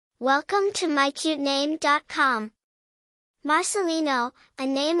Welcome to mycutename.com. Marcelino, a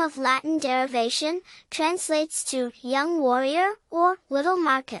name of Latin derivation, translates to young warrior or little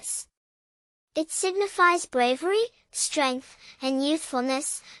Marcus. It signifies bravery, strength, and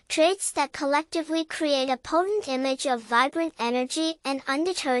youthfulness, traits that collectively create a potent image of vibrant energy and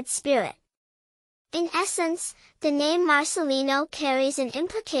undeterred spirit. In essence, the name Marcelino carries an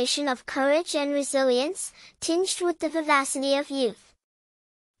implication of courage and resilience, tinged with the vivacity of youth.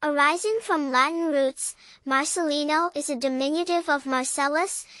 Arising from Latin roots, Marcelino is a diminutive of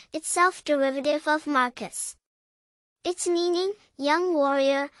Marcellus, itself derivative of Marcus. Its meaning, young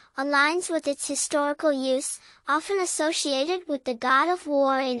warrior, aligns with its historical use, often associated with the god of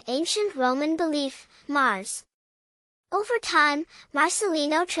war in ancient Roman belief, Mars. Over time,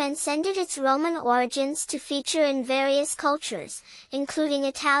 Marcelino transcended its Roman origins to feature in various cultures, including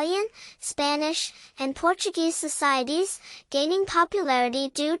Italian, Spanish, and Portuguese societies, gaining popularity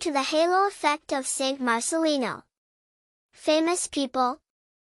due to the halo effect of Saint Marcelino. Famous people.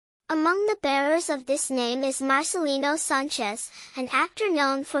 Among the bearers of this name is Marcelino Sanchez, an actor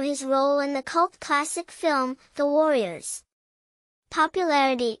known for his role in the cult classic film, The Warriors.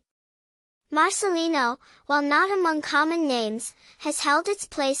 Popularity. Marcelino, while not among common names, has held its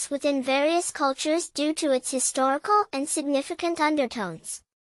place within various cultures due to its historical and significant undertones.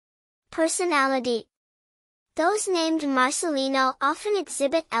 Personality. Those named Marcelino often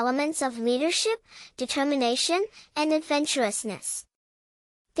exhibit elements of leadership, determination, and adventurousness.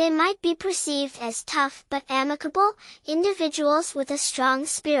 They might be perceived as tough but amicable individuals with a strong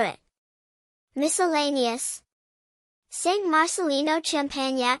spirit. Miscellaneous. Saint Marcelino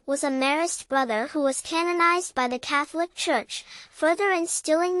Champagnat was a Marist brother who was canonized by the Catholic Church, further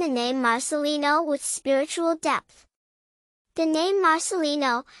instilling the name Marcelino with spiritual depth. The name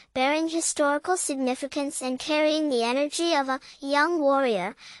Marcelino, bearing historical significance and carrying the energy of a young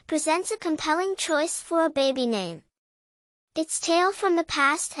warrior, presents a compelling choice for a baby name. Its tale from the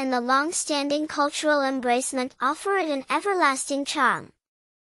past and the long-standing cultural embracement offer it an everlasting charm.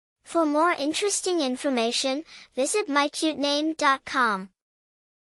 For more interesting information, visit mycutename.com.